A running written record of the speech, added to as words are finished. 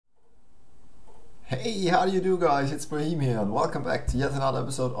Hey, how do you do, guys? It's Brahim here, and welcome back to yet another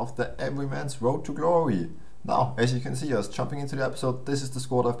episode of the Everyman's Road to Glory. Now, as you can see us jumping into the episode, this is the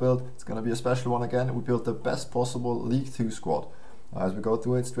squad I've built. It's gonna be a special one again. We built the best possible League 2 squad. As we go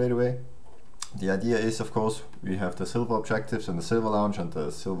through it straight away, the idea is, of course, we have the silver objectives and the silver lounge and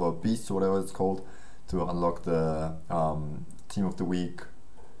the silver beasts, or whatever it's called, to unlock the team of the week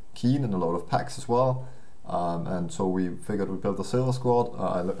Kean and a lot of packs as well. And so we figured we built a silver squad.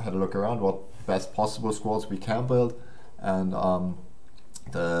 I had a look around what best possible squads we can build, and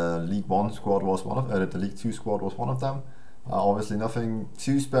the League 1 squad was one of the League 2 squad was one of them. Obviously nothing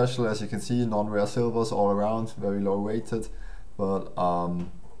too special, as you can see, non-rare silvers all around, very low rated, but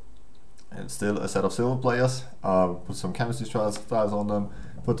it's still a set of silver players. Put some chemistry styles on them,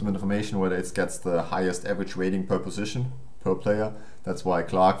 put them in the formation where it gets the highest average rating per position per player. That's why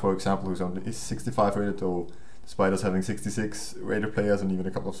Clark, for example, who's only 65 rated, though despite us having 66 rated players and even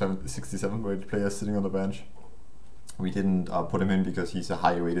a couple of 67 rated players sitting on the bench, we didn't put him in because he's a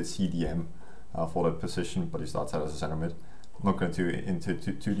high rated CDM for that position, but he starts out as a center mid. I'm not going to into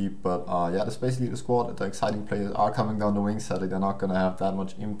too deep, but yeah, that's basically the squad. The exciting players are coming down the wings. Sadly, they're not going to have that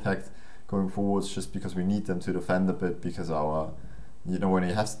much impact going forwards, just because we need them to defend a bit, because our, you know, when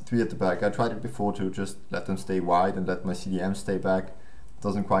he has three at the back, I tried it before to just let them stay wide and let my CDM stay back.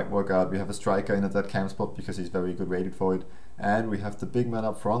 Doesn't quite work out. We have a striker in at that cam spot because he's very good rated for it, and we have the big man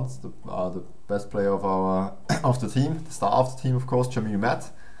up front, the best player of our of the team, the star of the team, of course, Jamille,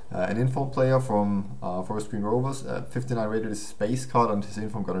 an inform player from Forest Green Rovers. 59 rated is space card, and his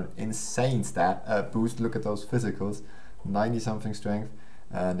inform got an insane stat boost. Look at those physicals, 90 something strength,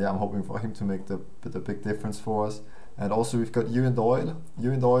 and yeah, I'm hoping for him to make the big difference for us. And also we've got Ewan Doyle.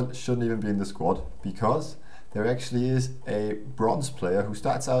 Ewan Doyle shouldn't even be in the squad because there actually is a bronze player who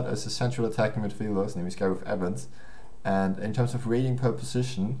starts out as a central attacking midfielder. His name is Gareth Evans, and in terms of rating per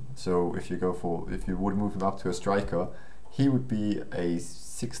position, so if you would move him up to a striker, he would be a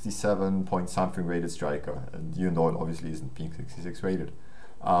 67 point something rated striker, and Ewan Doyle obviously isn't being 66 rated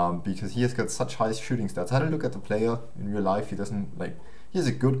because he has got such high shooting stats. I had a look at the player in real life. He has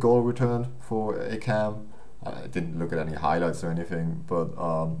a good goal return for a cam. I didn't look at any highlights or anything, but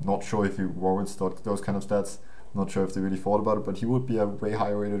not sure if he warrants those kind of stats. Not sure if they really thought about it, but he would be a way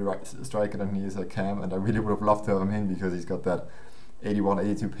higher rated striker than he is at cam, and I really would have loved to have him in because he's got that 81,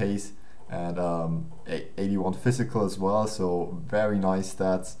 82 pace and 81 physical as well, so very nice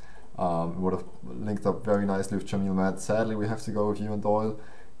stats. Would have linked up very nicely with Jamille. Sadly, we have to go with Ewan Doyle,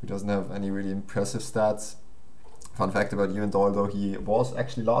 who doesn't have any really impressive stats. Fun fact about Ewan Doyle, though, he was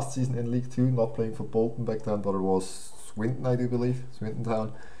actually last season in League 2, not playing for Bolton back then, but it was Swinton, I do believe, Swinton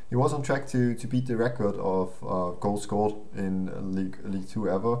Town. He was on track to beat the record of goals scored in League 2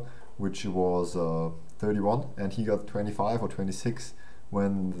 ever, which was 31, and he got 25 or 26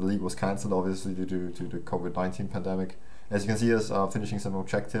 when the league was cancelled, obviously due to the COVID-19 pandemic. As you can see us finishing some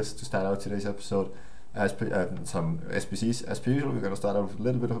objectives to start out today's episode. Some SBCs. As per usual, we're going to start out with a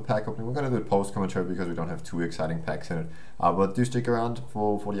little bit of a pack opening. We're going to do a post commentary because we don't have too exciting packs in it. But do stick around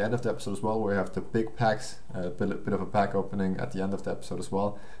for the end of the episode as well, where we have the big packs, a bit of a pack opening at the end of the episode as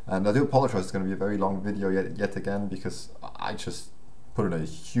well. And I do apologize, it's going to be a very long video yet again, because I just put in a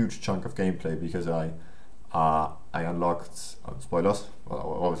huge chunk of gameplay because I unlocked spoilers.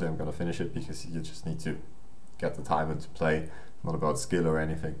 Well, obviously I'm going to finish it because you just need to get the time into play, not about skill or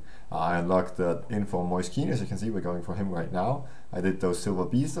anything. I unlocked the info Moise Kean. As you can see, we're going for him right now. I did those silver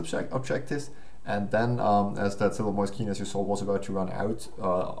beast objectives, and then as that silver Moise Kean, as you saw, was about to run out,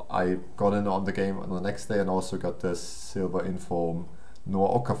 I got in on the game on the next day and also got the silver inform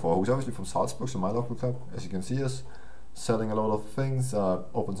Noah Okafor, who's obviously from Salzburg, so my local club. As you can see us selling a lot of things,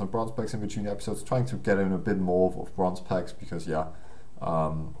 open some bronze packs in between episodes, trying to get in a bit more of bronze packs because yeah,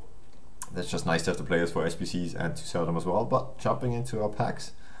 that's just nice to have the players for SBCs and to sell them as well. But jumping into our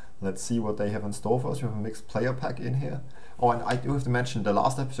packs, let's see what they have in store for us. We have a mixed player pack in here. Oh, and I do have to mention the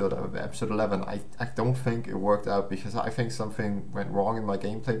last episode, episode 11, I don't think it worked out because I think something went wrong in my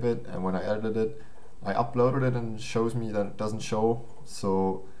gameplay bit, and when I edited it, I uploaded it and it shows me that it doesn't show.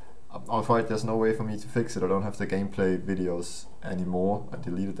 So I'm afraid there's no way for me to fix it. I don't have the gameplay videos anymore. I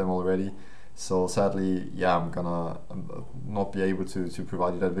deleted them already. So sadly, yeah, I'm gonna not be able to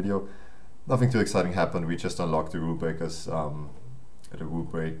provide you that video. Nothing too exciting happened. We just unlocked the rule breakers.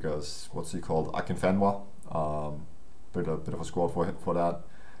 What's he called? Akinfenwa. Bit of a squad for that,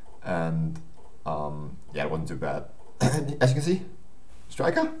 and yeah, it wasn't too bad. As you can see,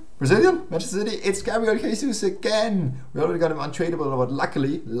 striker, Brazilian, Manchester City. It's Gabriel Jesus again. We already got him untradeable, but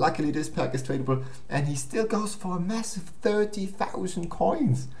luckily this pack is tradable, and he still goes for a massive 30,000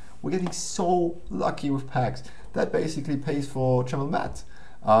 coins. We're getting so lucky with packs. That basically pays for Jamille.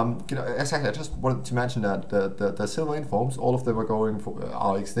 Exactly. I just wanted to mention that the silver informs, all of them are going for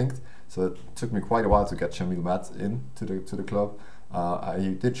are extinct. So it took me quite a while to get Jamille Matt in to the club.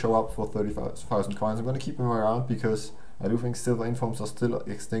 He did show up for 30,000 coins. I'm going to keep him around because I do think silver informs are still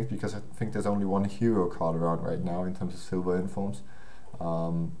extinct, because I think there's only one hero card around right now in terms of silver informs.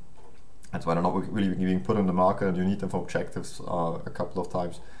 That's why they're not really being put on the market, and you need them for objectives a couple of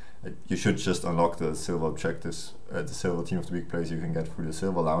times. You should just unlock the silver objectives, the silver team of the week players you can get through the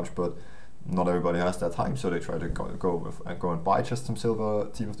silver lounge, but not everybody has that time, so they try to go and buy just some silver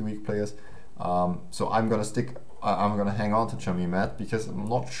team of the week players. So I'm gonna hang on to Jamille Matt, because I'm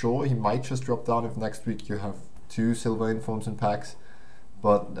not sure, he might just drop down if next week you have 2 silver informs in packs,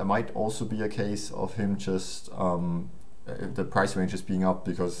 but there might also be a case of him just the price range is being up,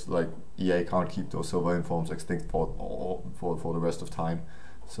 because like EA can't keep those silver informs extinct for the rest of time.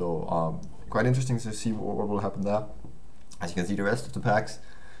 So quite interesting to see what will happen there. As you can see, the rest of the packs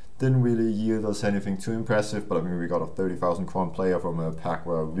didn't really yield us anything too impressive, but I mean, we got a 30,000 coin player from a pack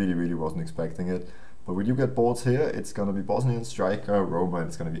where I really wasn't expecting it. But when you get boards here, it's going to be Bosnian striker Roma, and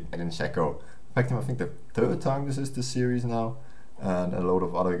it's going to be Edin Dzeko. In fact, I think the 3rd time this is this series now, and a load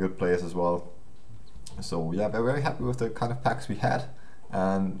of other good players as well. So yeah, we're very happy with the kind of packs we had,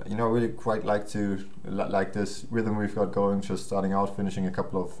 and you know, really quite like this rhythm we've got going. Just starting out, finishing a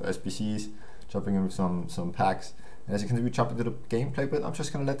couple of SBCs, jumping in with some packs. And as you can see, we jump into the gameplay, but I'm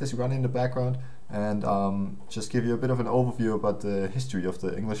just going to let this run in the background and just give you a bit of an overview about the history of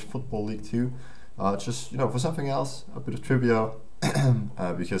the English Football League 2. Just, you know, for something else, a bit of trivia,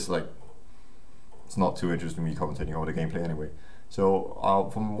 because like it's not too interesting me commentating over the gameplay anyway. So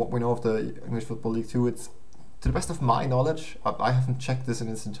from what we know of the English Football League 2, it's, to the best of my knowledge, I haven't checked this in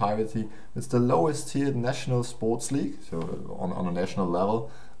its entirety, it's the lowest tiered national sports league, so on a national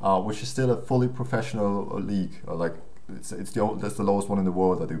level, which is still a fully professional league. Like that's the lowest one in the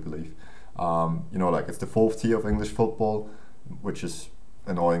world, I do believe. You know, like it's the 4th tier of English football, which is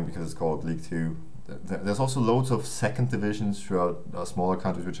annoying because it's called League 2. There's also loads of second divisions throughout smaller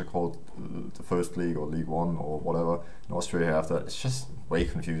countries, which are called the First League or League 1 or whatever. In Austria you have that. It's just way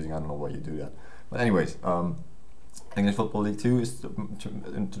confusing. I don't know why you do that. But anyways, English Football League 2 is, to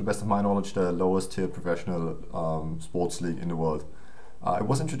the best of my knowledge, the lowest tier professional sports league in the world. It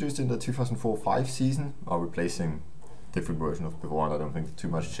was introduced in the 2004-05 season, replacing different version of before, and I don't think too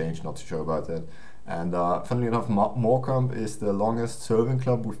much changed, not too sure about that. And funnily enough, Morecambe is the longest serving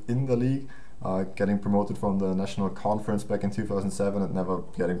club within the league, getting promoted from the National Conference back in 2007 and never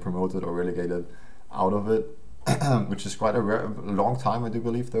getting promoted or relegated out of it, which is quite a long time, I do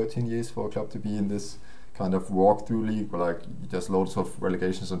believe, 13 years for a club to be in this kind of walk-through league, where like there's loads of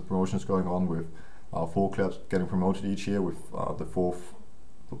relegations and promotions going on, with 4 clubs getting promoted each year, with the 4th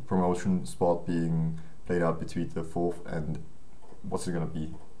promotion spot being played out between the 4th and what's it going to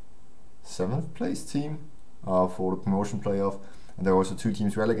be, 7th place team for the promotion playoff. And there are also 2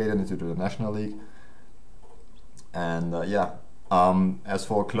 teams relegated into the National League. And as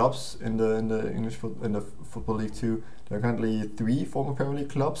for clubs in the Football League 2, there are currently 3 former Premier League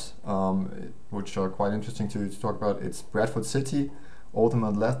clubs, which are quite interesting to talk about. It's Bradford City, Oldham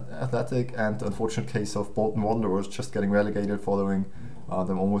Athletic, and the unfortunate case of Bolton Wanderers just getting relegated following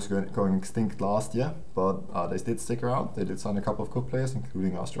them almost going extinct last year. But they did stick around. They did sign a couple of good players,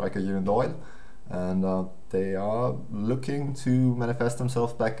 including our striker Ewan Doyle. And they are looking to manifest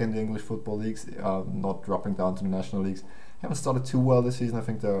themselves back in the English football leagues, not dropping down to the national leagues. Haven't started too well this season. I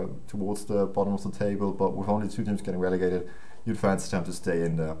think they're towards the bottom of the table, but with only 2 teams getting relegated, you'd fancy them to stay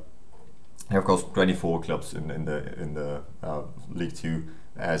in there. There are of course 24 clubs in the League 2,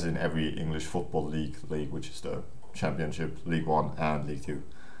 as in every English football league, which is the Championship, League 1 and League 2.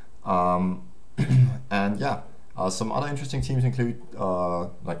 And yeah, some other interesting teams include,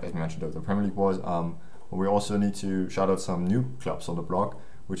 like I mentioned, the Premier League boys. But we also need to shout out some new clubs on the block,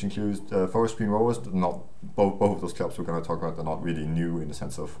 which includes Forest Green Rovers. Not both of those clubs we're going to talk about. They're not really new in the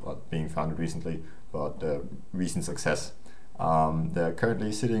sense of being founded recently, but recent success. They're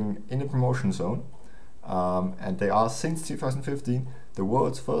currently sitting in the promotion zone, and they are since 2015 the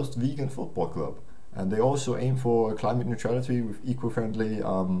world's first vegan football club. And they also aim for climate neutrality with eco-friendly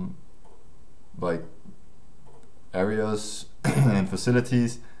like areas and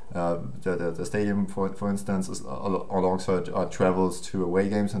facilities. The stadium, for instance, is alongside travels to away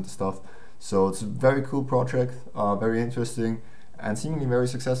games and stuff. So it's a very cool project, very interesting, and seemingly very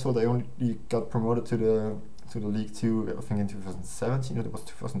successful. They only got promoted to the League 2, I think in 2017, or it was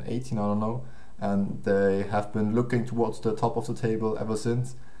 2018, I don't know. And they have been looking towards the top of the table ever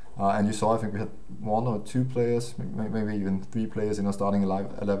since. And you saw, I think we had 1 or 2 players, maybe even 3 players in our starting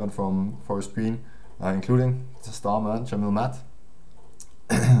 11 from Forest Green, including the star man, Jamille Matt.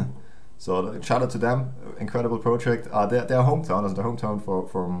 So shout out to them, incredible project. Their hometown, as the hometown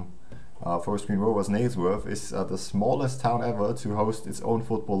from Forest Green Rovers, Nailsworth, is the smallest town ever to host its own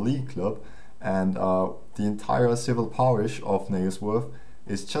football league club, and the entire civil parish of Nailsworth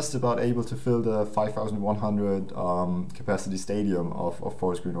is just about able to fill the 5,100 capacity stadium of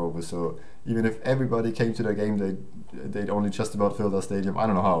Forest Green Rovers. So even if everybody came to their game, they'd only just about fill the stadium. I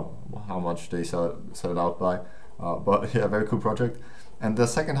don't know how much they sell it out by, but yeah, very cool project. And the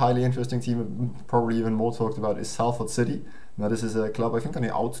second highly interesting team, probably even more talked about, is Salford City. Now this is a club, I think, on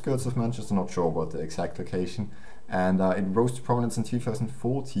the outskirts of Manchester, not sure about the exact location. And it rose to prominence in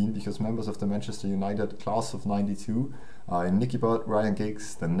 2014 because members of the Manchester United class of '92, Nicky Butt, Ryan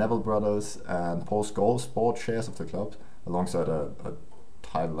Giggs, the Neville brothers, and Paul Scholes bought shares of the club alongside a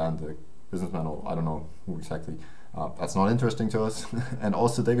Thailand businessman, or I don't know who exactly. That's not interesting to us. And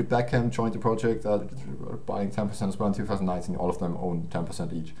also David Beckham joined the project, buying 10% as well in 2019. All of them own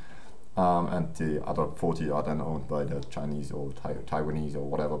 10% each. And the other 40 are then owned by the Chinese or Taiwanese or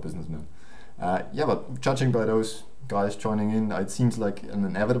whatever businessmen. Yeah, but judging by those guys joining in, it seems like an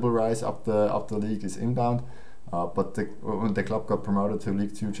inevitable rise up the league is inbound. But when the club got promoted to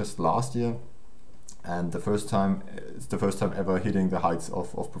League 2 just last year, and it's the first time ever hitting the heights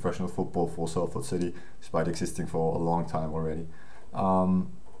of professional football for Salford City, despite existing for a long time already.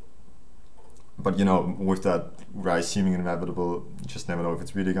 But you know, with that rise seeming inevitable, you just never know if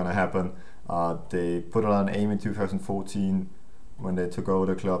it's really going to happen. They put on an aim in 2014 when they took over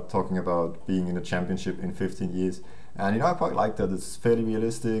the club, talking about being in the championship in 15 years. And you know, I quite like that. It's fairly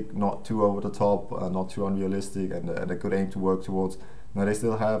realistic, not too over the top, not too unrealistic, and a good aim to work towards. Now they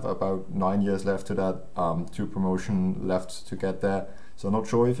still have about 9 years left to that, 2 promotion left to get there. So not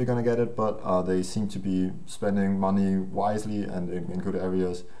sure if you're gonna get it, but they seem to be spending money wisely and in good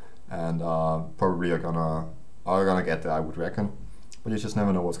areas, and probably are gonna get there, I would reckon. But you just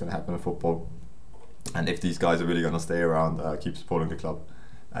never know what's gonna happen in football, and if these guys are really gonna stay around, keep supporting the club.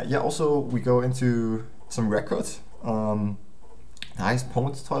 Yeah. Also, we go into some records. Highest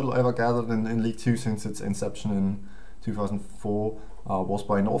points total ever gathered in League 2 since its inception in 2004 was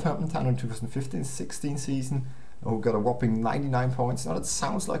by Northampton Town in 2015-16 season, who got a whopping 99 points. Now that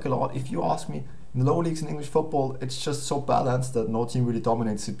sounds like a lot. If you ask me, in the lower leagues in English football, it's just so balanced that no team really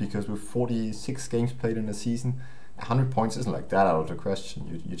dominates it, because with 46 games played in a season, 100 points isn't like that out of the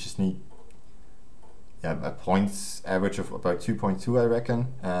question. You just need a points average of about 2.2, I reckon,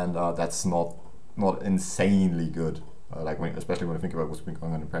 and that's not insanely good. Especially when I think about what's been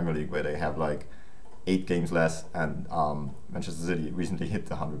going on in the Premier League, where they have like 8 games less, and Manchester City recently hit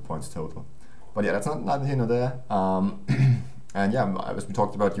the 100 points total. But yeah, that's not here nor there. And yeah, as we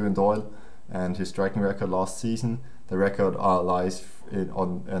talked about Ewan Doyle and his striking record last season, the record lies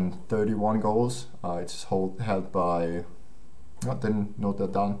in 31 goals. It's held by, I didn't note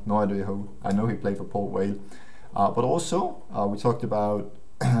that down, no idea who. I know he played for Port Vale. But also, we talked about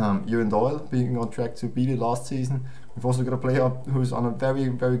Ewan Doyle being on track to beat it last season. We've also got a player who's on a very,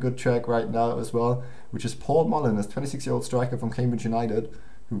 very good track right now as well, which is Paul Mullen, a 26-year-old striker from Cambridge United,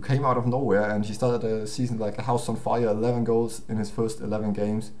 who came out of nowhere, and he started the season like a house on fire, 11 goals in his first 11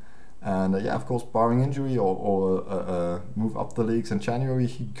 games. And yeah, of course, barring injury or move up the leagues in January,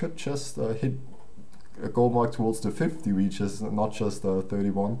 he could just hit a goal mark towards the 50 reaches, not just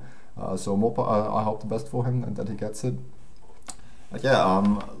 31. So I hope the best for him and that he gets it. Yeah,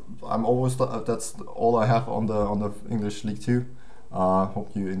 I'm always that's all I have on the English League 2.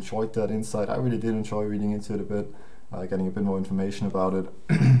 Hope you enjoyed that insight. I really did enjoy reading into it a bit, getting a bit more information about it.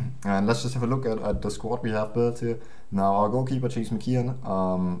 And let's just have a look at the squad we have built here. Now, our goalkeeper, James Kean,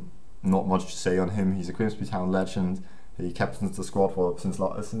 not much to say on him. He's a Grimsby Town legend. He captains the squad in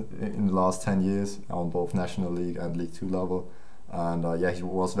the last 10 years on both National League and League 2 level. And yeah, he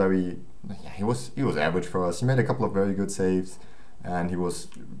was average for us. He made a couple of very good saves, and he was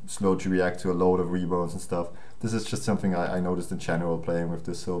slow to react to a load of rebounds and stuff. This is just something I noticed in general playing with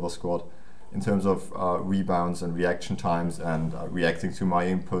this silver squad, in terms of rebounds and reaction times, and reacting to my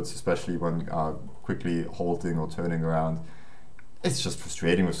inputs, especially when quickly halting or turning around. It's just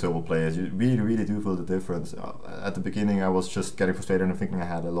frustrating with silver players. You really do feel the difference. At the beginning I was just getting frustrated and thinking I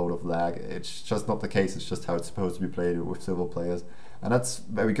had a load of lag. It's just not the case. It's just how it's supposed to be played with silver players, and that's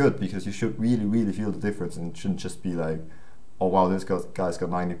very good, because you should really feel the difference, and it shouldn't just be like, oh wow, this guy's got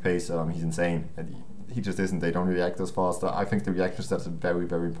 90 pace, he's insane. And he just isn't. They don't react as fast. I think the reaction stats are very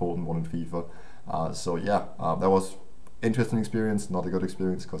important one in FIFA. So yeah, that was interesting experience, not a good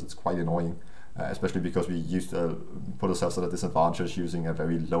experience, because it's quite annoying. Especially because we used to put ourselves at a disadvantage using a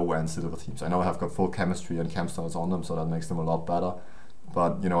very low-end silver teams. I know I have got full chemistry and chem stars on them, so that makes them a lot better.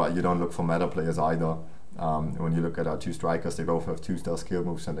 But you know, you don't look for meta players either. When you look at our two strikers, they both have 2-star skill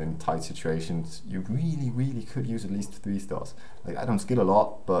moves, and in tight situations, you really could use at least 3 stars. Like, I don't skill a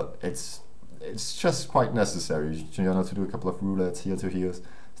lot, but it's just quite necessary, you know, to do a couple of roulettes here to here,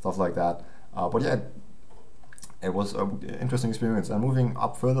 stuff like that. But yeah, it was an interesting experience. And moving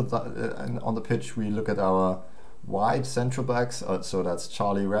up further on the pitch, we look at our wide central backs, so that's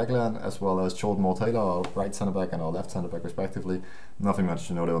Charlie Raglan as well as Jordan Moore-Taylor, our right centre back and our left centre back respectively. Nothing much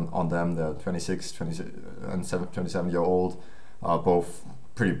to note on them. They're 26, 26 and 27 year old, both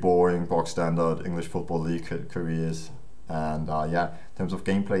pretty boring box standard English Football League careers. And yeah, in terms of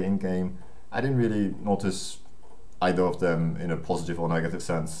gameplay in game, I didn't really notice either of them in a positive or negative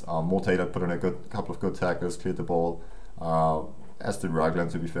sense. Moore-Taylor put in a couple of good tackles, cleared the ball, as did Raglan,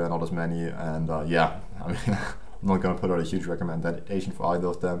 to be fair, not as many. And yeah, I mean, I'm not going to put out a huge recommendation for either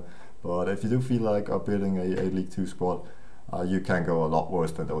of them, but if you do feel like building a League 2 squad, you can go a lot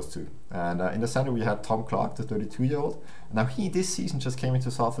worse than those two. And in the center we had Tom Clark, the 32-year-old. Now he this season just came into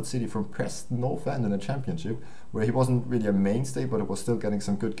Salford City from Preston North End in the Championship, where he wasn't really a mainstay, but it was still getting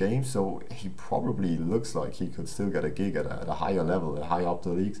some good games, so he probably looks like he could still get a gig at a higher level, high up the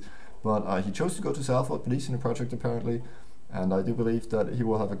leagues. But he chose to go to Salford, believes in the project apparently, and I do believe that he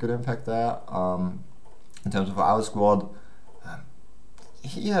will have a good impact there. In terms of our squad,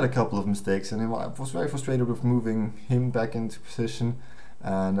 he had a couple of mistakes, and I was very frustrated with moving him back into position,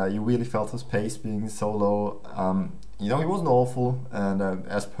 and you really felt his pace being so low. You know, he wasn't awful, and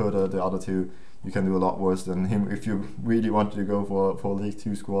as per the other two, you can do a lot worse than him if you really wanted to go for a League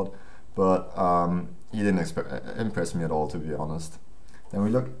 2 squad, but he didn't impress me at all, to be honest. Then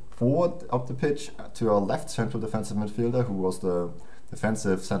we look forward up the pitch to our left central defensive midfielder, who was the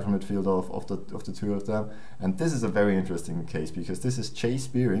defensive central midfielder of the two of them. And this is a very interesting case, because this is Chase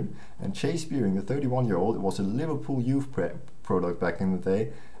Spearing, and Chase Spearing, the 31-year-old, was a Liverpool youth product back in the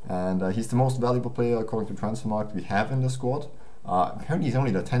day, and he's the most valuable player according to Transfermarkt we have in the squad. Apparently he's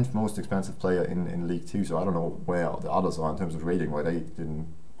only the 10th most expensive player in League 2, so I don't know where the others are in terms of rating, why they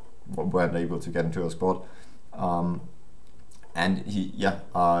weren't able to get into a squad. And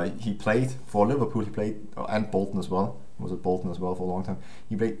he played for Liverpool, he played, and Bolton as well. Was at Bolton as well for a long time.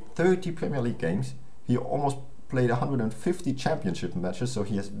 He played 30 Premier League games. He almost played 150 Championship matches, so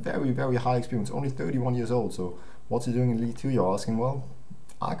he has very high experience. Only 31 years old. So what's he doing in League 2? You're asking. Well,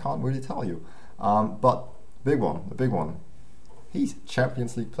 I can't really tell you. But the big one. He's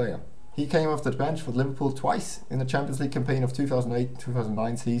Champions League player. He came off the bench for Liverpool twice in the Champions League campaign of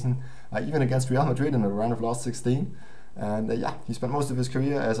 2008-2009 season, even against Real Madrid in the round of last 16. And yeah, he spent most of his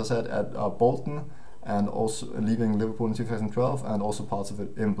career, as I said, at Bolton, and also leaving Liverpool in 2012, and also parts of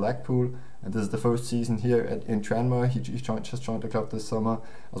it in Blackpool. And this is the first season here in Tranmere. He just joined the club this summer,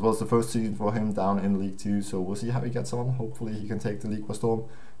 as well as the first season for him down in League 2. So we'll see how he gets on. Hopefully he can take the league by storm.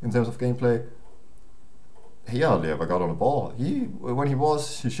 In terms of gameplay, he hardly ever got on the ball. When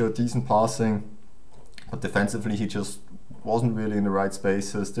he showed decent passing, but defensively he just wasn't really in the right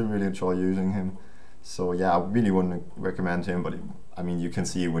spaces. Didn't really enjoy using him. So yeah, I really wouldn't recommend him, but I mean, you can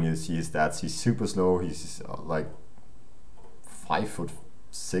see when you see his stats, he's super slow. He's like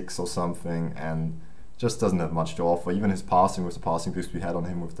 5'6" or something, and just doesn't have much to offer. Even his passing, with the passing boost we had on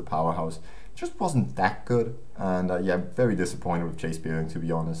him with the powerhouse, just wasn't that good. And yeah, very disappointed with Chase Spearing, to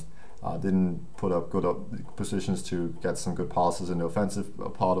be honest. Didn't put up good positions to get some good passes in the offensive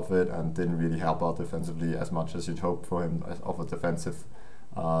part of it, and didn't really help out defensively as much as you'd hope for him of a defensive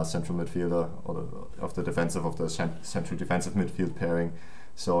central midfielder, or of the central defensive midfield pairing.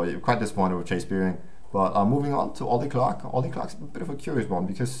 So quite disappointed with Chase Spearing. But moving on to Ollie Clark. Ollie Clark's a bit of a curious one,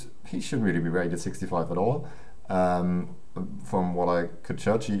 because he shouldn't really be rated 65 at all. From what I could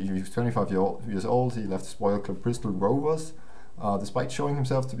judge, he was 25 years old. He left spoil club Bristol Rovers. Despite showing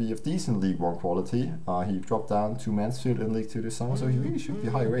himself to be of decent League 1 quality, he dropped down to Mansfield in League 2 this summer, so he really should be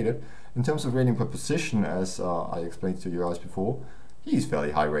high rated. In terms of rating per position, as I explained to you guys before, he's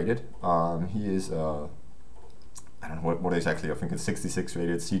fairly high rated. He is, I don't know what exactly, I think it's 66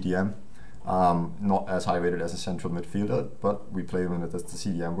 rated CDM. Not as high rated as a central midfielder, but we play him in the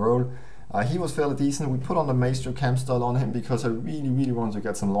CDM role. He was fairly decent. We put on the Maestro Cam style on him because I really wanted to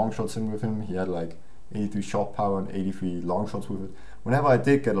get some long shots in with him. He had like 83 shot power and 83 long shots with it. Whenever I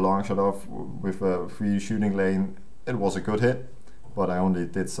did get a long shot off with a free shooting lane, it was a good hit, but I only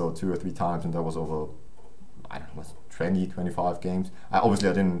did so 2 or 3 times, and that was over, I don't know, 20, 25 games. I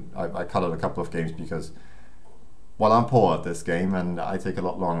cut out a couple of games because, well, I'm poor at this game, and I take a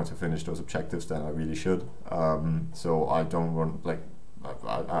lot longer to finish those objectives than I really should. So I don't want, like,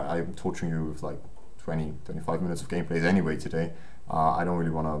 I'm torturing you with like 20, 25 minutes of gameplays anyway today. I don't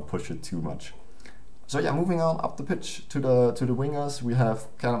really want to push it too much. So yeah, moving on up the pitch to the wingers, we have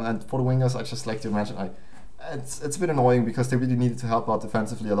and for the wingers, I just like to mention, it's a bit annoying because they really needed to help out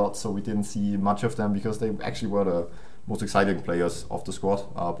defensively a lot, so we didn't see much of them because they actually were the most exciting players of the squad,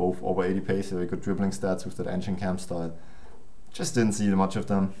 both over 80 pace, very good dribbling stats with that engine cam style. Just didn't see much of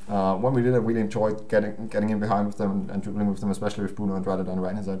them. When we did, I really enjoyed getting in behind with them and dribbling with them, especially with Bruno Andrade on the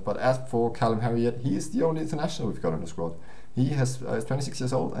right hand side. But as for Callum Harriott, he is the only international we've got in the squad. He is 26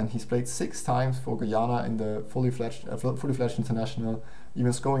 years old and he's played 6 times for Guyana in the fully fledged international,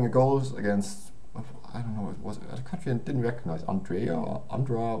 even scoring a goal against, I don't know, it was a country I didn't recognize,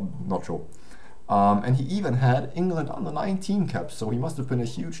 Andra, not sure. And he even had England under 19 caps, so he must have been a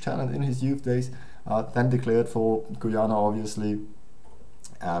huge talent in his youth days. Then declared for Guyana, obviously,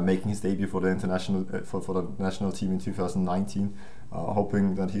 making his debut for the international for the national team in 2019.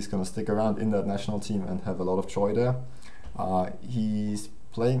 Hoping that he's going to stick around in that national team and have a lot of joy there. He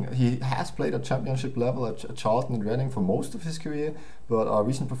has played at championship level at Charlton and Reading for most of his career, but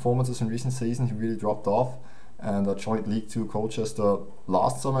recent performances in recent seasons he really dropped off, and joined League Two Colchester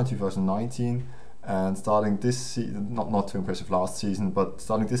last summer in 2019. And starting this season, not too impressive last season, but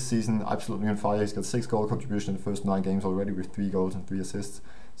starting this season, absolutely on fire. He's got 6 goal contribution in the first 9 games already with 3 goals and 3 assists.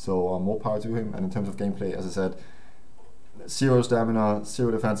 So more power to him. And in terms of gameplay, as I said, 0 stamina, 0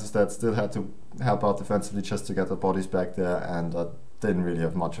 defensive stats. Still had to help out defensively just to get the bodies back there, and didn't really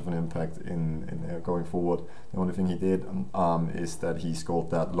have much of an impact in going forward. The only thing he did is that he scored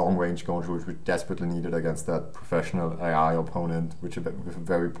that long range goal, which we desperately needed against that professional AI opponent, with a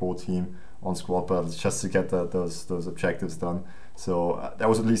very poor team on squad battles, just to get those objectives done. So that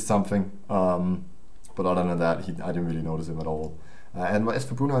was at least something. But other than that, I didn't really notice him at all. And as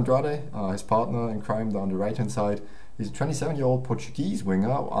for Bruno Andrade, his partner in crime down the right hand side, he's a 27-year-old Portuguese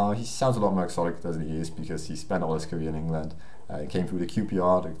winger. He sounds a lot more exotic than he is because he spent all his career in England. He came through the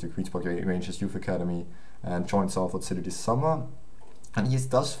QPR, the Queen's Park Rangers Youth Academy, and joined Salford City this summer. And he has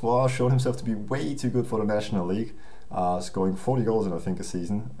thus far shown himself to be way too good for the National League, scoring 40 goals in I think a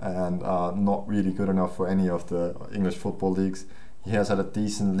season, and not really good enough for any of the English football leagues. He has had a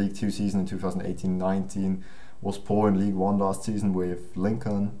decent League Two season in 2018-19, was poor in League One last season with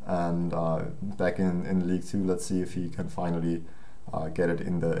Lincoln, and back in League Two. Let's see if he can finally get it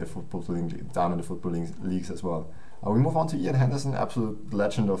in the football league, down in the football leagues as well. We move on to Ian Henderson, absolute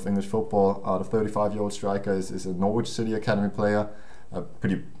legend of English football. The 35-year-old striker is a Norwich City Academy player, a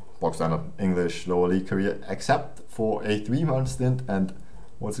pretty box standard English lower league career, except for a 3-month stint and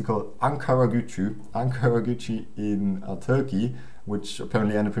what's it called, Ankara Gücü in Turkey, which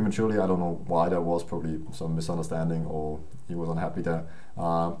apparently ended prematurely. I don't know why. There was probably some misunderstanding or he was unhappy there.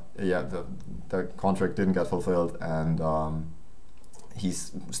 Yeah, the contract didn't get fulfilled, and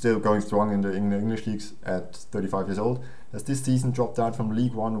he's still going strong in the English leagues at 35 years old. As this season dropped down from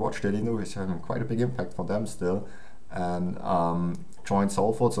League One Rochdale, which is having quite a big impact for them still, and joined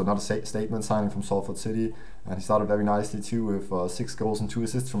Salford, so another statement signing from Salford City. And he started very nicely too with 6 goals and 2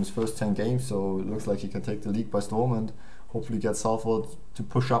 assists from his first 10 games, so it looks like he can take the league by storm and hopefully get Salford to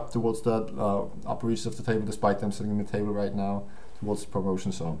push up towards that upper reaches of the table, despite them sitting in the table right now towards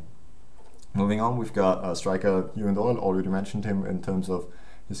promotion zone. Moving on, we've got striker Ewan Doyle. Already mentioned him in terms of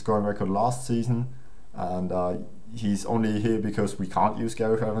his scoring record last season, and he's only here because we can't use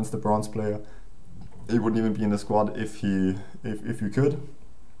Gareth Evans, the bronze player. He wouldn't even be in the squad if we could.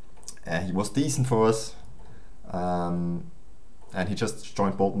 He was decent for us, and he just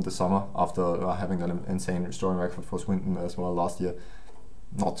joined Bolton this summer after having an insane scoring record for Swinton as well last year.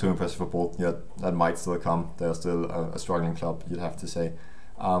 Not too impressive for Bolton yet. That might still come. They're still a struggling club, you'd have to say.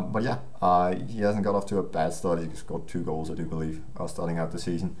 But yeah, he hasn't got off to a bad start. He scored 2 goals, I do believe, starting out the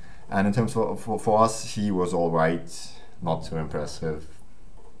season. And in terms for us, he was all right, not too impressive,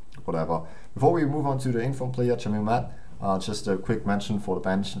 whatever. Before we move on to the informed player, Jamille, just a quick mention for the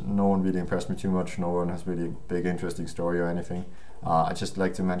bench. No one really impressed me too much. No one has really a big interesting story or anything. I'd just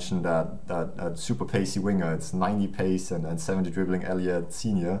like to mention that super pacey winger, it's 90 pace and 70 dribbling Elliot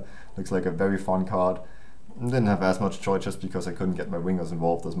Senior. Looks like a very fun card. Didn't have as much choice just because I couldn't get my wingers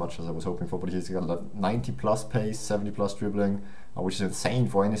involved as much as I was hoping for, but he's got like 90 plus pace, 70 plus dribbling, which is insane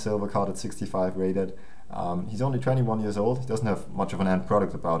for any silver card at 65 rated. He's only 21 years old. He doesn't have much of an end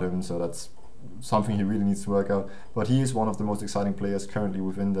product about him, so that's something he really needs to work out. But he is one of the most exciting players currently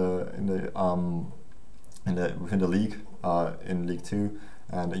within the league, in League Two,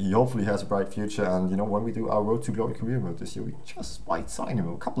 and he hopefully has a bright future. And you know, when we do our Road to Glory career mode this year, we just might sign him.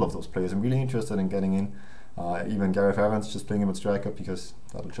 A couple of those players I'm really interested in getting in. Even Gareth Evans, just playing him at striker because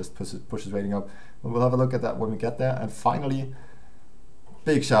that'll just push his rating up. But we'll have a look at that when we get there. And finally,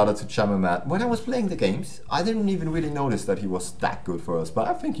 big shout out to Jamille. When I was playing the games, I didn't even really notice that he was that good for us, but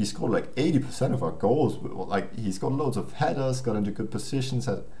I think he scored like 80% of our goals. Like, he's got loads of headers, got into good positions,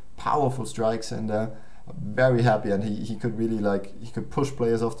 had powerful strikes in there. I'm very happy, and he could really, like, he could push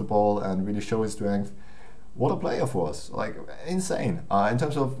players off the ball and really show his strength. What a player for us, like, insane. In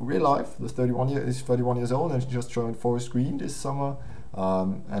terms of real life, he's 31 years old and just joined Forest Green this summer.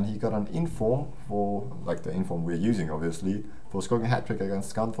 And he got an inform for, like, the inform we're using obviously, for scoring a hat-trick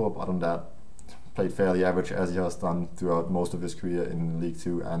against Scunthorpe. Other than that, played fairly average, as he has done throughout most of his career in League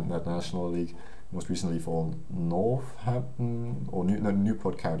 2 and the National League, most recently for Northampton, or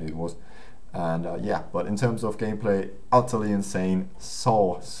Newport County it was. And yeah, but in terms of gameplay, utterly insane.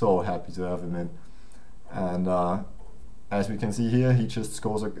 So happy to have him in. And as we can see here, he just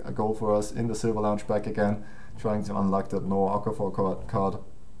scores a goal for us in the Silver Lounge back again, trying to unlock that Okafor card.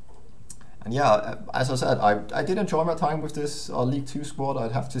 And yeah, as I said, I did enjoy my time with this League 2 squad,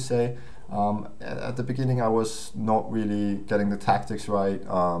 I'd have to say. At the beginning I was not really getting the tactics right.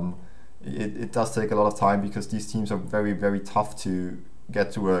 It does take a lot of time because these teams are very tough to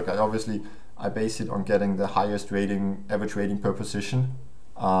get to work. I base it on getting the highest rating, average rating per position.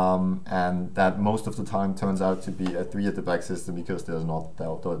 And that most of the time turns out to be a 3 at the back system because there's not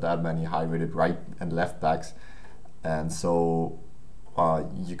that many high rated right and left backs. And so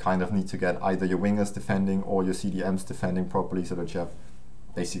you kind of need to get either your wingers defending or your CDMs defending properly, so that you have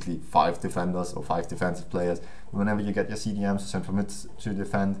basically 5 defenders or 5 defensive players. Whenever you get your CDMs, central mids, to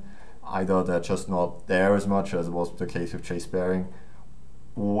defend, either they're just not there as much as was the case with Chase Baring,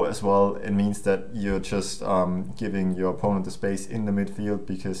 or as well it means that you're just giving your opponent the space in the midfield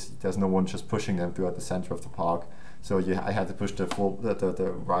because there's no one just pushing them throughout the center of the park. So I had to push the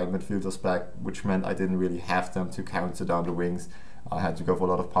right midfielders back, which meant I didn't really have them to counter down the wings. I had to go for a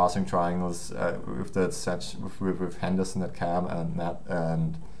lot of passing triangles with Henderson at cam and Matt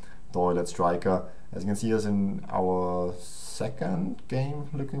and Doyle at striker. As you can see, us in our second game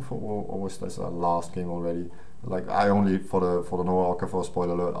looking for, or was this our last game already? Like, I only, for the Noah Okafor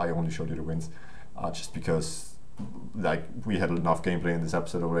spoiler alert, I only showed you the wins, just because, like, we had enough gameplay in this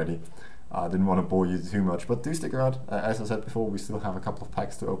episode already. I didn't want to bore you too much, but do stick around. As I said before, we still have a couple of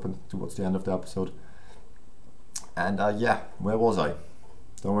packs to open towards the end of the episode. And yeah, where was I?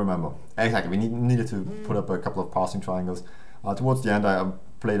 Don't remember. Exactly, we needed to put up a couple of passing triangles. Towards the end, I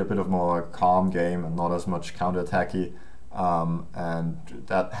played a bit of more calm game and not as much counter-attacky. And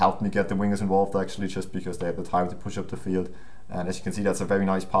that helped me get the wingers involved, actually, just because they had the time to push up the field. And as you can see, that's a very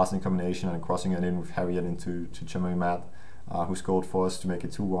nice passing combination, and crossing it in with Harriet into Jamille, who scored for us to make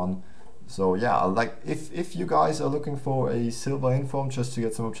it 2-1. So yeah, like, if you guys are looking for a silver inform just to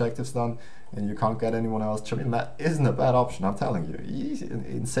get some objectives done and you can't get anyone else, Jamille isn't a bad option, I'm telling you. He's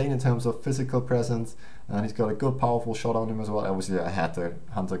insane in terms of physical presence, and he's got a good powerful shot on him as well. Obviously I had the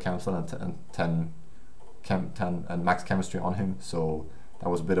Hunter Campbell and 10 and max chemistry on him, so that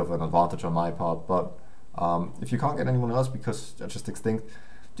was a bit of an advantage on my part. But if you can't get anyone else because they're just extinct,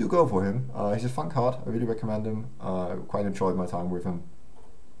 do go for him. He's a fun card, I really recommend him. Quite enjoyed my time with him.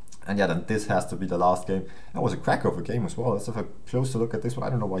 And yeah, then this has to be the last game. That was a cracker of a game as well. Let's have a closer look at this one. I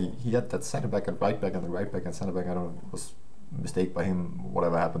don't know why he had that centre back and right back, and the right back and centre back, I don't know, it was a mistake by him,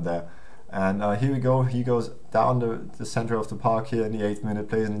 whatever happened there. And here we go, he goes down the centre of the park here in the 8th minute,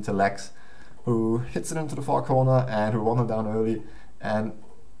 plays it into Lex, who hits it into the far corner and who 1-0 down early. And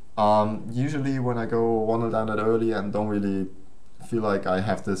usually when I go 1-0 down that early and don't really feel like I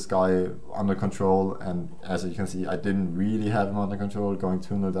have this guy under control, and as you can see, I didn't really have him under control, going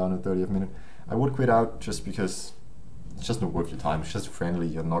 2-0 down in the 30th minute, I would quit out just because it's just not worth your time. It's just friendly,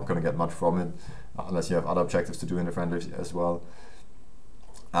 you're not going to get much from it unless you have other objectives to do in the friendly as well.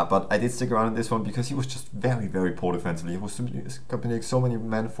 But I did stick around in this one because he was just very poor defensively. He was accompanying so many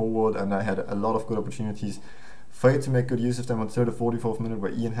men forward, and I had a lot of good opportunities. Failed to make good use of them until the 44th minute,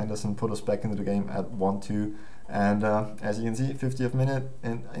 where Ian Henderson put us back into the game at 1-2. And as you can see, 50th minute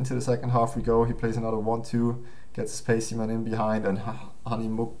and into the second half we go. He plays another 1-2, gets his pacey man in behind, and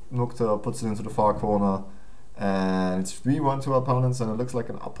Hani Mukhtar puts it into the far corner. And it's 3-1 to our opponents, and it looks like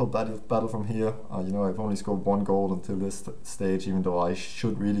an uphill battle from here. You know, I've only scored 1 goal until this stage, even though I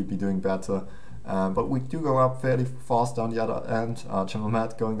should really be doing better. But we do go up fairly fast down the other end.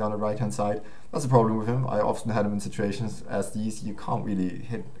 Jamille going down the right hand side. That's the problem with him. I often had him in situations as these. You can't really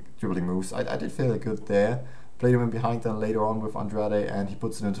hit dribbling moves. I did feel good there. Played him in behind then later on with Andrade, and he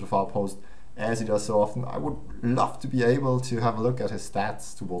puts it into the far post as he does so often. I would love to be able to have a look at his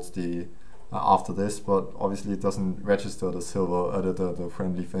stats towards the after this, but obviously it doesn't register the silver, the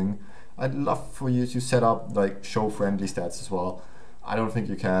friendly thing. I'd love for you to set up like show friendly stats as well. I don't think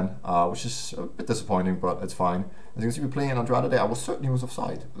you can, which is a bit disappointing, but it's fine. As you can see, we're playing Andrade there. I was certain he was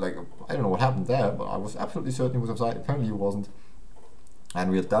offside. Like, I don't know what happened there, but I was absolutely certain he was offside. Apparently he wasn't. And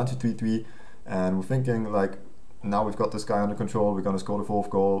we're down to 3-3, and we're thinking, like, now we've got this guy under control, we're going to score the 4th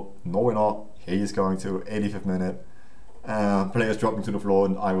goal. No, we're not. He's going to 85th minute. Players dropping to the floor,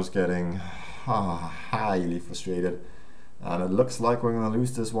 and I was getting highly frustrated. And it looks like we're going to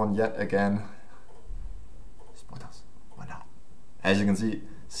lose this one yet again. Spoilers. Why not? As you can see,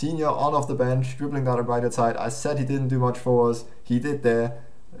 Senior on off the bench, dribbling down the right side. I said he didn't do much for us. He did there.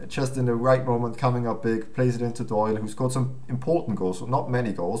 Just in the right moment, coming up big, plays it into Doyle, who scored some important goals. So not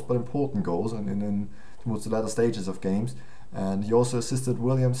many goals, but important goals, and in towards the latter stages of games. And he also assisted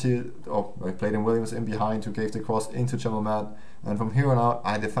Williams here, played in Williams in behind, who gave the cross into Jamille. And from here on out,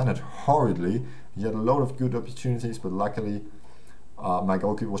 I defended horridly. He had a lot of good opportunities, but luckily my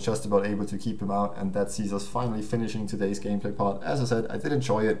goalkeeper was just about able to keep him out, and that sees us finally finishing today's gameplay part. As I said, I did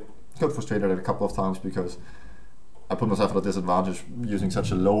enjoy it. Got frustrated at a couple of times because I put myself at a disadvantage using such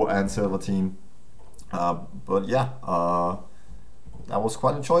a low-end silver team. But yeah, that was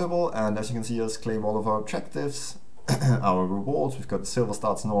quite enjoyable, and as you can see us claim all of our objectives, our rewards. We've got silver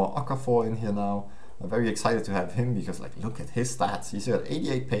stats Noah Okafor in here now. I'm very excited to have him because, like, look at his stats. He's got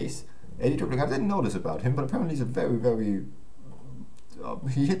 88 pace, 80 dribbling. I didn't notice about him, but apparently he's a very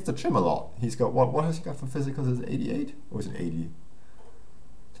he hits the gym a lot. He's got, what has he got for physicals? Is it 88? Or is it 80?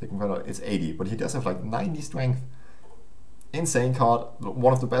 It's 80, but he does have like 90 strength. Insane card,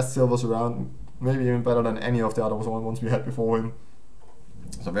 one of the best silvers around, maybe even better than any of the other ones we had before him.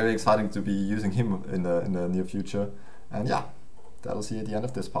 So very exciting to be using him in the near future. And yeah, that'll see you at the end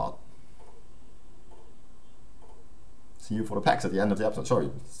of this part. See you for the packs at the end of the episode. Sorry,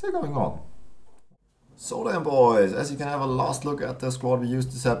 still going on. So then, boys, as you can have a last look at the squad we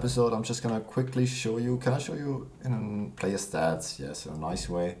used this episode, I'm just gonna quickly show you. Can I show you in player stats? Yes, in a nice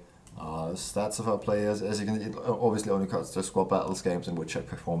way. Stats of our players. As you can see, it obviously only cuts the squad battles games in which I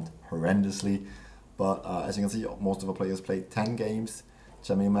performed horrendously. But as you can see, most of our players played 10 games.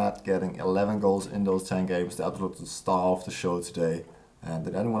 Jamille getting 11 goals in those 10 games, the absolute star of the show today. And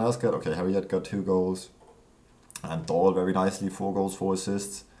did anyone else get? Okay, Harriet got 2 goals. And Doyle very nicely, 4 goals, 4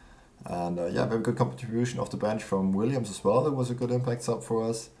 assists. And yeah, very good contribution off the bench from Williams as well. It was a good impact sub for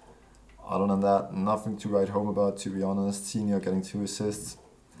us. Other than that, nothing to write home about, to be honest. Senior getting 2 assists.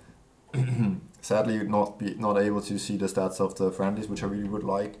 Sadly, not able to see the stats of the friendlies, which I really would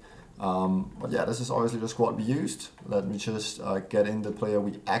like. But yeah, this is obviously the squad we used. Let me just get in the player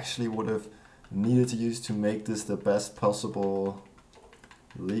we actually would have needed to use to make this the best possible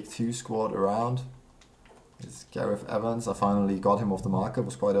League 2 squad around. It's Gareth Evans. I finally got him off the market. It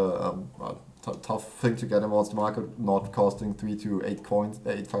was quite a tough thing to get him off the market, not costing 3,000 to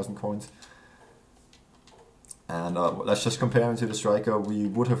 8,000 coins. And let's just compare him to the striker we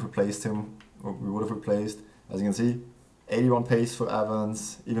would have replaced him. As you can see, 81 pace for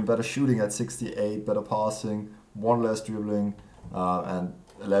Evans, even better shooting at 68, better passing, 1 less dribbling, and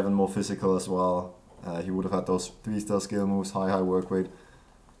 11 more physical as well. He would have had those 3-star skill moves, high work rate.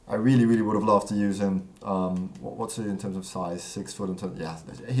 I really would have loved to use him. What's it in terms of size? 6 foot in terms. Yeah,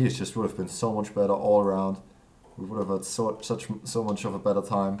 he just would have been so much better all around. We would have had so much of a better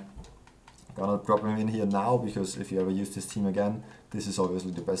time. Gonna drop him in here now because if you ever use this team again, this is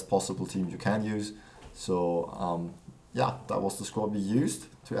obviously the best possible team you can use. So yeah, that was the squad we used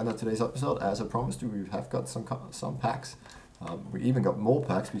to end up today's episode. As I promised you, we have got some packs. We even got more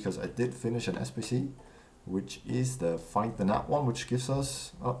packs because I did finish an SBC, which is the Find the Net one, which gives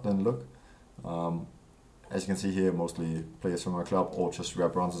us, then look, as you can see here, mostly players from our club or just rare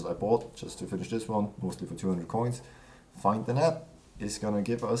bronzes I bought just to finish this one, mostly for 200 coins. Find the Net is gonna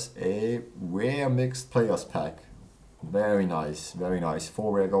give us a rare mixed players pack. Very nice, very nice.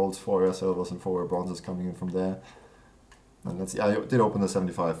 4 rare golds, 4 rare silvers, and 4 rare bronzes coming in from there. And let's see, I did open the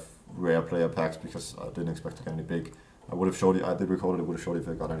 75 rare player packs because I didn't expect to get any big. I would have showed you, I did record it, I would have showed you if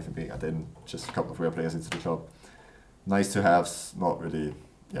I got anything big. I didn't, just a couple of rare players into the club. Nice to have, not really,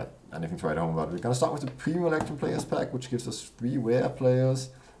 yeah, anything to write home about. We're gonna start with the Premium Electrum Players pack, which gives us 3 rare players.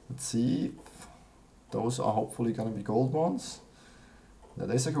 Let's see, those are hopefully gonna be gold ones. That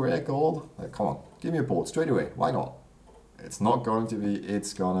is a rare gold. Come on, give me a board straight away, why not? It's not going to be,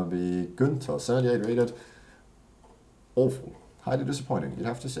 it's gonna be Günther, 78 rated. Awful, highly disappointing, you'd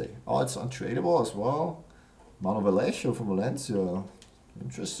have to say. Oh, it's untradeable as well. Mano Vallejo from Valencia,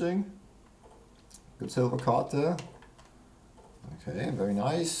 interesting. Good silver card there. Okay, very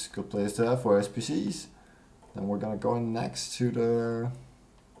nice. Good players there for SPCs. Then we're gonna go next to the.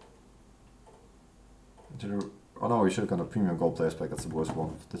 Oh no, we should have gone a premium gold players pack. That's the worst one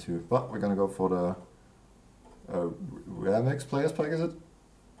of the two. But we're gonna go for the Rare Mix Players Pack, is it?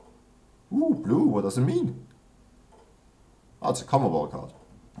 Ooh, blue, what does it mean? Oh, it's a Combo card.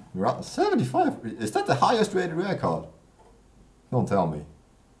 We're at 75. Is that the highest rated rare card? Don't tell me.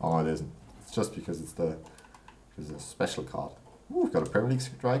 Oh, it isn't. It's just because it's a special card. Ooh, we've got a Premier League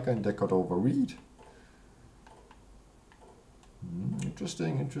striker and deck over Reed.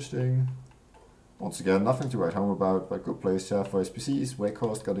 Interesting, interesting. Once again, nothing to write home about, but good place here for SPCs.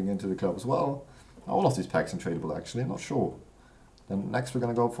 Wakehorse getting into the club as well. All of these packs are tradable actually, not sure. Then next we're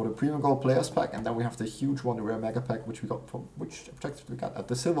gonna go for the Premium Gold Players Pack, and then we have the huge one, the Rare Mega Pack, which we got from which objective we got at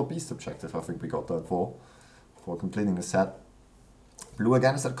the Silver Beast objective. I think we got that for completing the set. Blue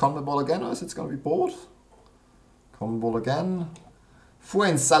again, is that Common Ball again, or is it gonna be board? Common Ball again.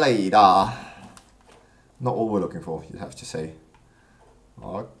 Fuensalida. Not what we're looking for, you'd have to say.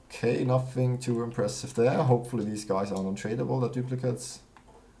 Okay, nothing too impressive there. Hopefully these guys are non-tradable, the duplicates.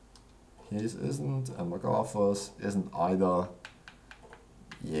 His isn't, and Okafor's isn't either.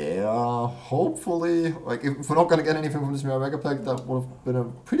 Yeah, hopefully, like if we're not gonna get anything from this Rare Mega Pack, that would have been a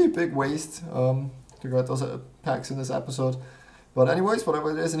pretty big waste to get those packs in this episode. But anyways,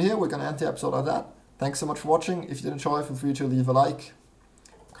 whatever it is in here, we're gonna end the episode on that. Thanks so much for watching. If you did enjoy, feel free to leave a like,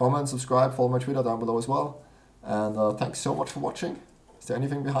 comment, subscribe, follow my Twitter down below as well. And thanks so much for watching. Is there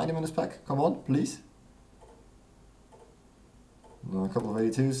anything behind him in this pack? Come on, please. A couple of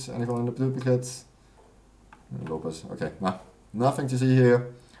 82s. Anything in the duplicates? Lopez. Okay, nah, nothing to see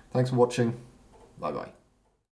here. Thanks for watching. Bye bye.